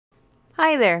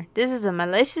Hi there, this is a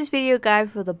malicious video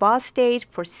guide for the boss stage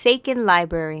Forsaken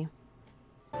Library.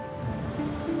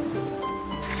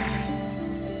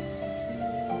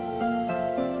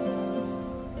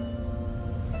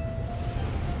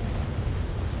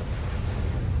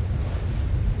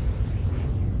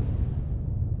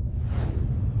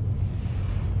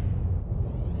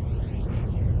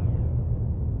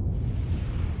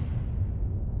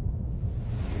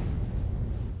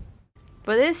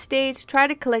 For this stage, try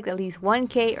to collect at least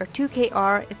 1k or 2k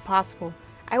aura if possible.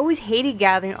 I always hated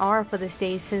gathering aura for this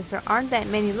stage since there aren't that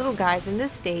many little guys in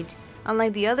this stage,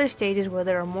 unlike the other stages where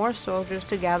there are more soldiers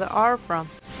to gather aura from.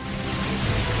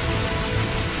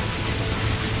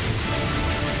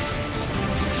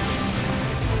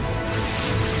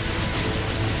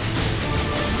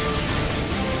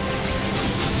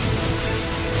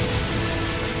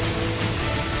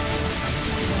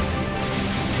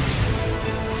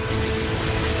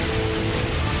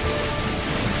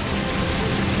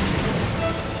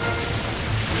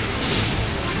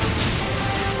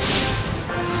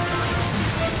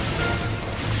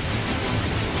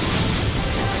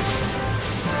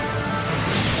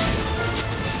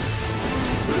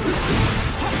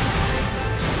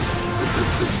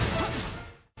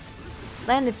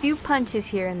 Land a few punches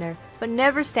here and there, but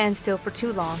never stand still for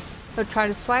too long. He'll try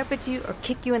to swipe at you or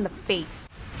kick you in the face.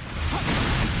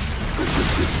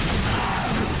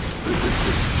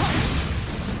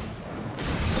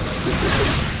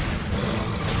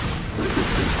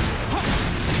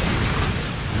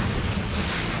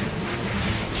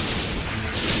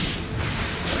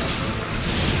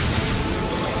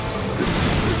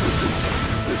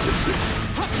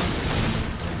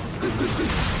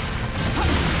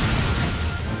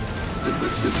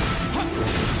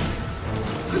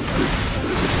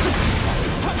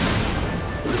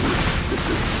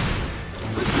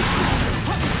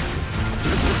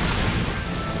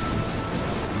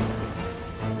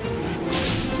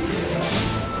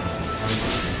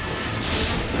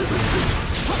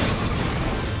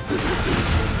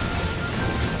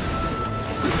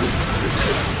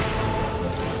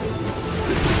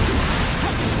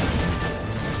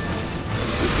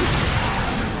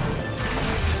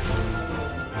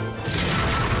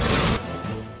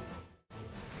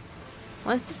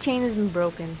 Once the chain has been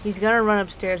broken, he's gonna run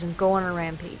upstairs and go on a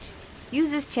rampage.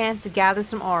 Use this chance to gather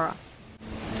some aura.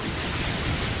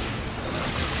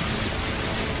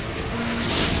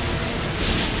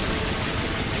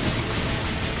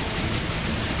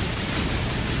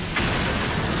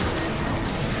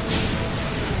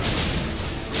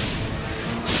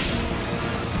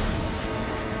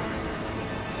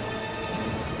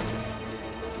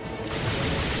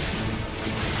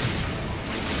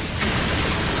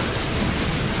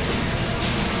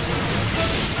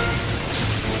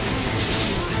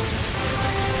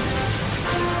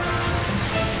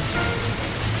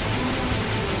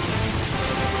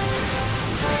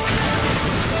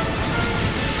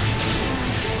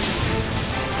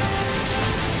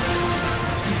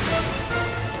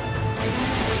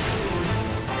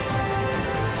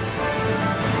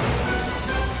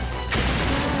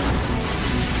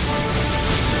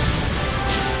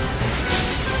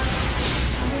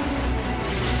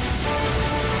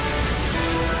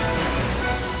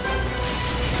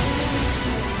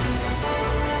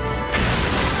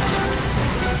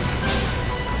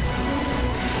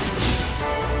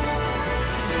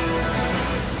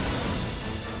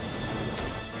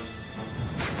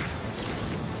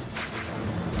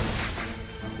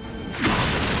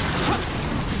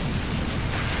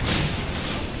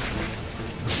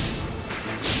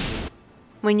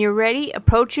 When you're ready,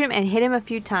 approach him and hit him a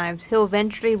few times. He'll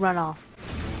eventually run off.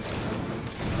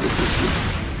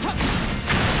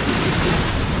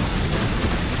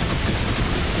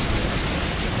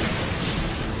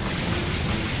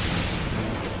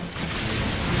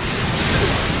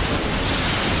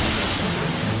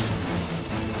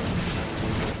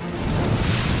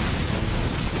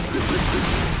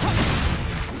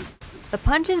 The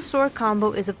punch and sword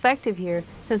combo is effective here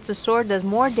since the sword does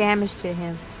more damage to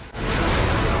him.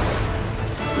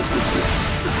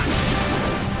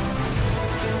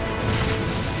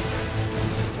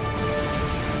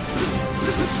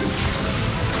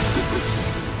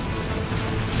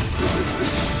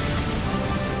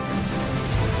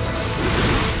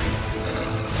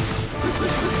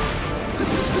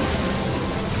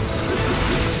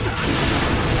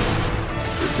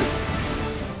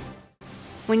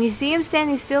 When you see him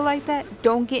standing still like that,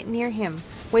 don't get near him.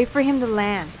 Wait for him to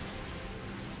land.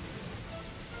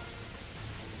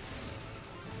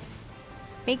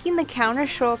 Making the counter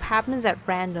show up happens at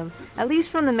random, at least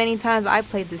from the many times I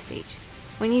played this stage.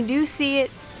 When you do see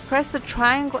it, Press the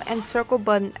triangle and circle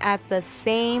button at the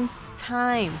same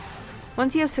time.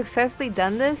 Once you have successfully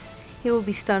done this, he will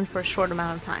be stunned for a short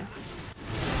amount of time.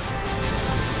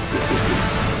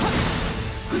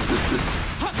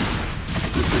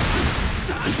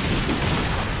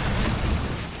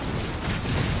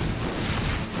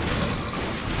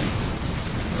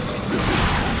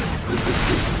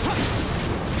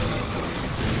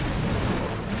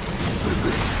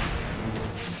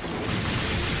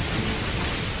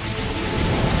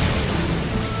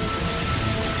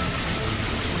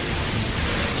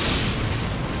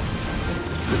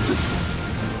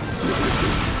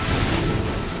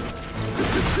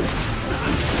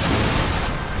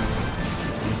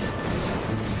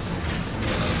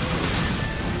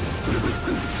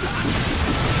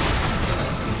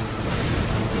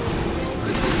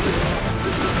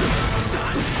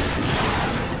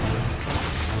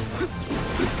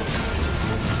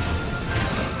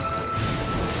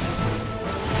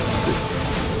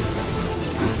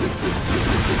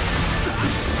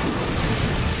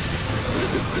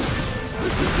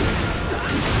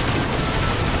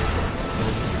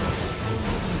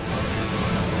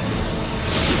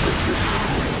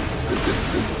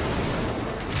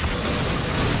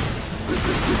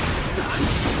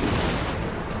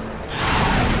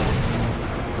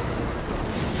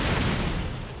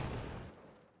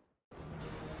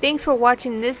 Thanks for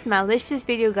watching this Malicious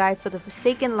video guide for the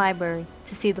Forsaken Library.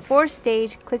 To see the fourth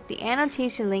stage, click the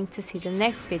annotation link to see the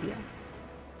next video.